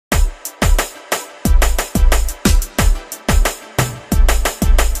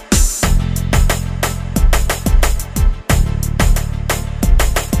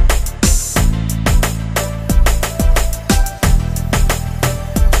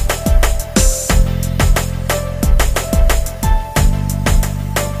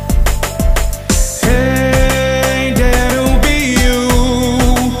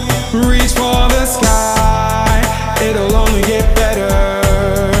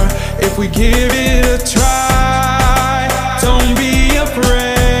we give it a try. Don't be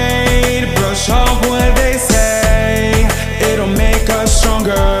afraid, brush off what they say. It'll make us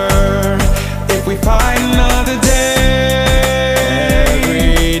stronger if we fight another day.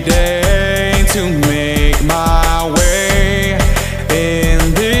 Every day to make my way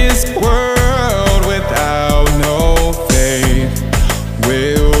in this world without no faith.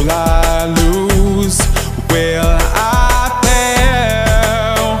 Will I lose? Will I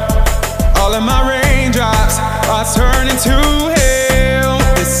fail? All of my raindrops are turning to hail.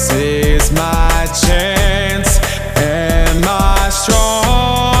 This is my chance. Am I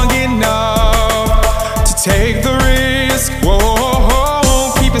strong enough to take the risk?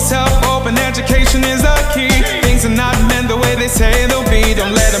 Whoa, keep yourself open, education is the key. Things are not meant the way they say they'll be.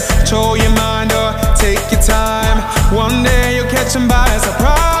 Don't let them control your mind or take your time. One day you'll catch them by surprise.